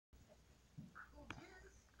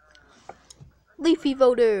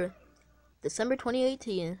Leafyvoter, December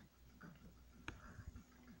 2018.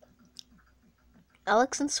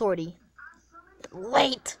 Alexandsword.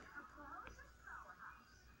 Late.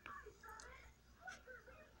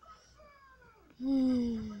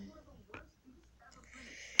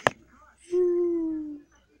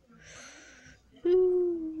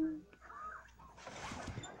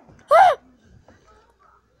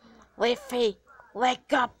 Leafy,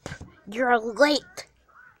 wake up! You're late.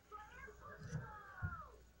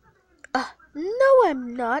 No,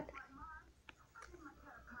 I'm not.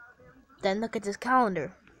 Then look at this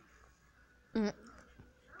calendar. Oh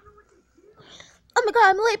my god,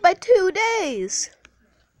 I'm late by 2 days.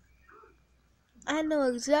 I know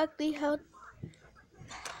exactly how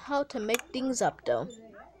to make things up though.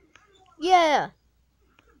 Yeah.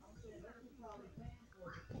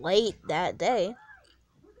 Late that day.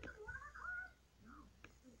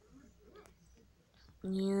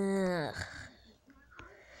 Yeah.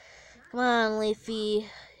 Come on, Leafy.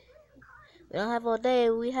 We don't have all day.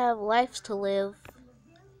 We have lives to live.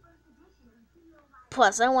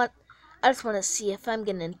 Plus, I just want to see if I'm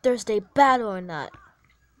getting in Thursday battle or not.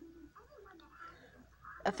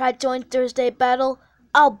 If I join Thursday battle,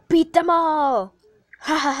 I'll beat them all.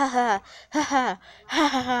 Ha ha ha ha ha ha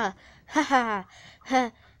ha ha ha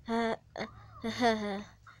ha ha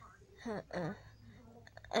ha.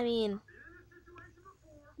 I mean,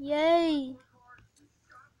 yay.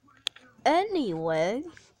 Anyway,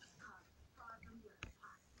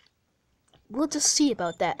 we'll just see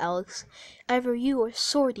about that, Alex. Either you or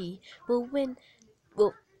Swordy will win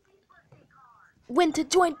to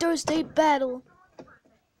join Thursday battle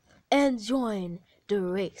and join the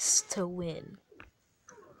race to win.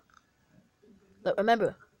 But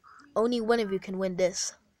remember, only one of you can win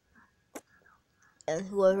this. And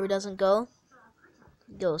whoever doesn't go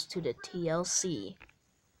goes to the TLC.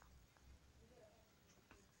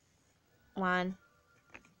 1,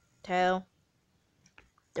 2,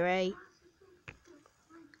 3.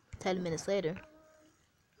 10 minutes later.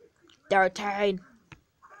 13.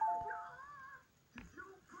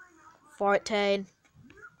 14.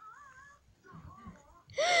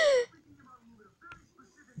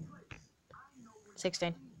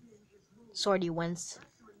 16. Swordy wins.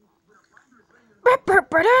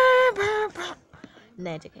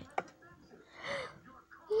 Nah, it's okay.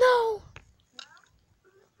 No!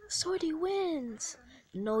 Swordy wins.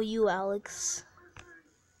 No, you, Alex.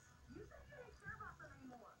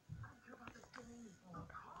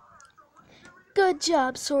 Good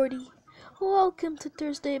job, Swordy. Welcome to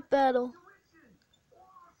Thursday Battle.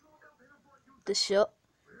 The show,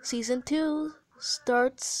 Season 2,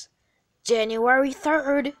 starts January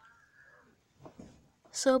 3rd.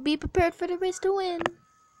 So be prepared for the race to win.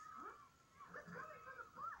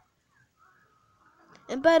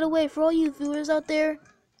 And by the way, for all you viewers out there,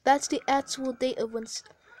 that's the actual date of when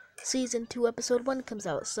Season 2, Episode 1 comes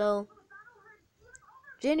out. So,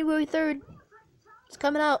 January 3rd, it's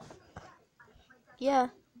coming out. Yeah.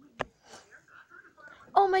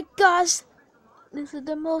 Oh my gosh! This is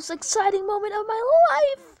the most exciting moment of my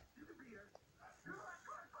life!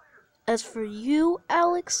 As for you,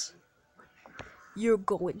 Alex, you're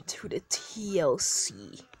going to the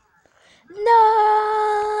TLC.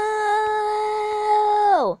 No!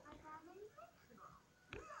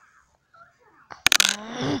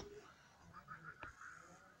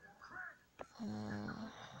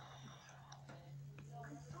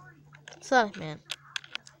 Sorry, man.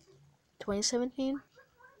 2017,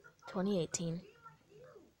 2018.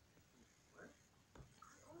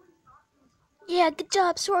 Yeah, good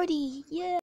job, Swordy. Yeah.